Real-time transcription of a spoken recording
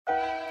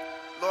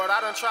I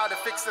done tried to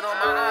fix it on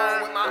my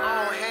own with my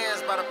own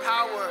hands by the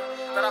power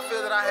that I feel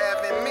that I have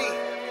in me,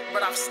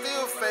 but I've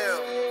still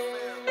failed.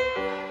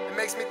 It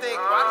makes me think,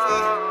 why do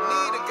we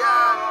need a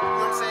God? You know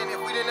what I'm saying?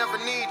 If we didn't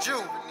ever need you,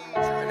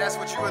 and that's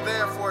what you were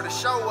there for, to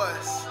show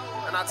us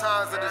in our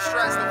times of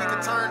distress that we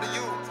could turn to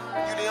you.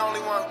 You the only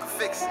one who can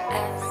fix it.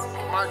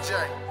 Mark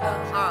J.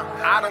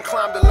 I done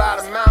climbed a lot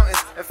of mountains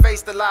and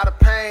faced a lot of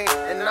pain,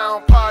 and I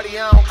don't party,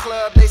 I don't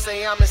club, they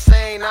say I'm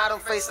insane. I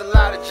done faced a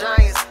lot of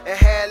giants and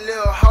had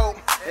little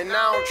hope, and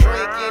I don't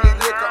drink any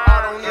liquor,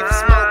 I don't even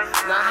smoke.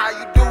 Now how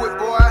you do it,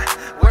 boy?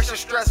 Where's your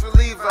stress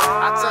reliever?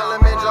 I tell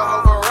him in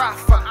Jehovah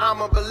Rapha,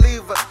 I'm a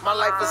believer. My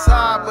life was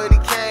hard, but he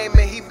came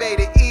and he made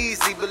it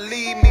easy.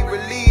 Believe me,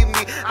 relieve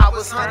me. I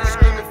was hungry,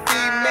 screaming,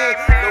 feed me.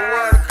 The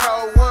word of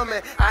cold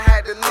woman, I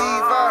had to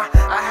leave her.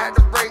 I had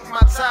to break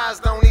my ties,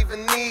 don't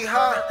even need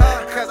her,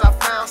 cause I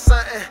found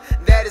something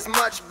that is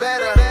much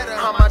better.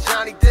 I'm my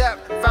Johnny Depp,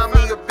 found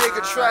me a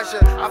bigger treasure.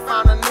 I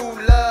found a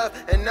new love,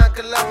 and none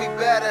could love me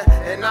better.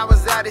 And I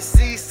was out at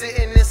sea,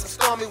 sitting in some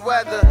stormy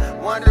weather,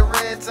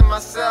 wondering to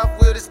myself,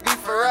 will this be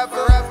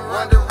forever?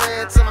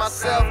 Wondering to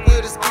myself,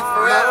 will this be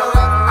forever?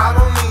 I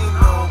don't need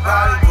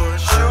nobody but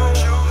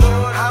you.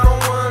 I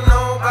don't want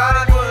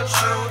nobody but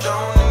you.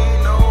 Don't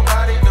need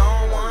nobody,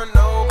 don't want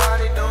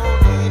nobody, don't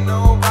need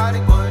nobody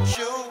but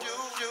you.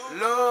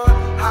 Lord,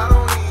 I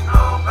don't need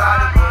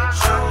nobody but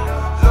you.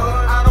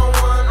 Lord, I don't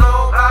want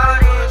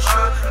nobody but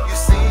you. You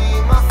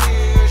see my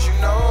fears, you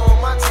know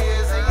my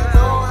tears, and you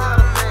know how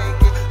to make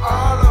it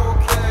all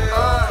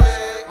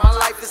okay. My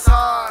life is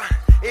hard,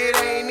 it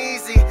ain't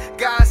easy.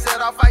 God said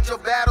I'll fight your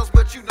battles,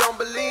 but you don't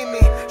believe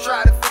me.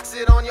 Try to fix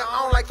it on your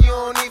own like you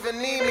don't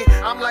even need me.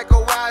 I'm like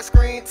a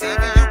widescreen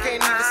TV, you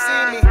can't even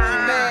see me. You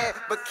mad,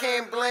 but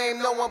can't blame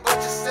no one but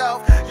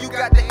yourself. You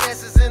got the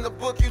answers in the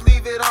book, you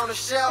leave it on the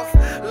shelf.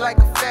 Like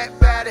a fat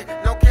baddie,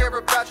 don't care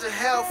about your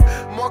health.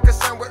 More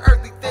concerned with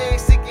earthly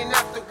things, seeking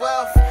after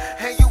wealth.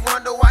 And you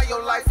wonder why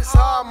your life is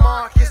hard,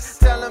 Marcus.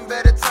 Tell him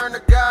better turn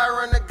to God,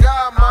 run to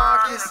God,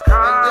 Marcus.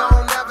 And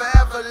don't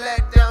ever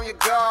let down your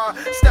guard.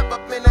 Step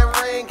up in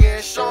that ring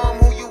and show him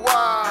who you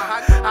are.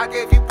 I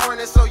gave you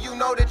pointers so you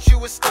know that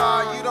you a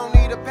star. You don't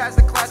need to pass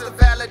the class to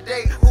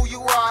validate who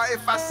you are.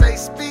 If I say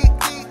speak,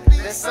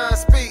 then son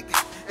speak.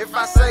 If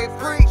I say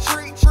preach,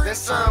 then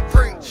son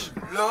preach.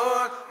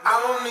 Lord, I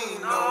don't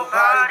need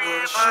nobody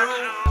but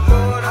you.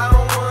 Lord, I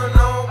don't want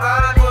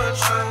nobody but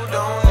you.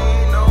 Don't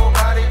need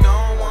nobody,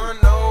 don't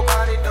want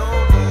nobody,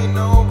 don't need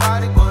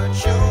nobody but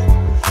you.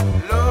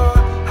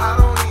 Lord, I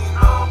don't need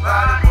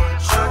nobody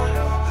but you.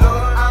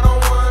 Lord, I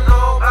don't want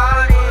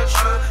nobody but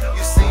you.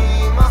 You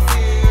see my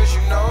fears, you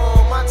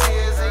know my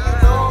tears, and you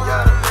know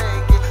how to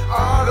make it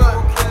all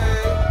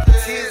okay.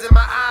 Tears in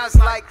my eyes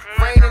like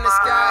rain in the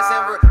skies,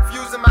 and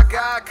refusing my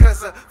God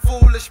cause of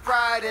foolish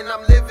pride. And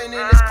I'm living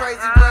in this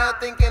crazy world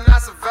thinking I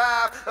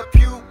survived a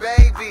pew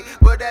baby,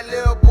 but that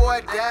little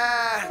boy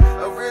died.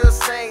 A real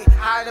saint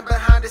hiding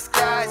behind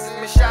disguise.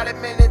 Been shot at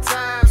many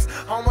times,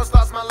 almost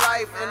lost my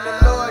life, and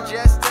the Lord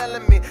just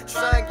telling me,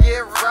 son,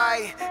 get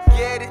right,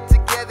 get it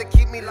together,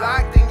 keep me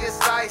locked in your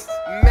sights.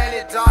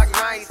 Many dark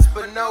nights,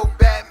 but no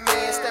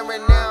Batman.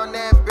 Staring down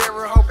that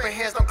barrel, hoping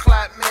hands don't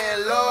clap,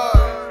 man.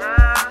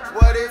 Lord,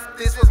 what if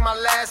this was my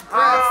last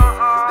breath,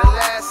 the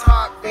last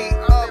heartbeat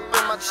up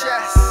in my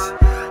chest?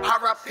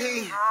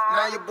 R.I.P.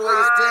 Now your boy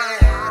is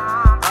dead,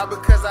 all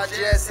because I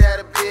just had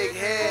a big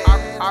head.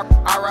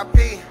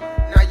 R.I.P.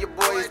 Now your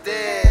boy is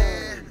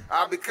dead,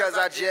 all because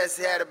I just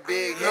had a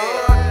big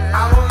head. Lord,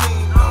 I don't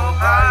need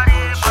nobody.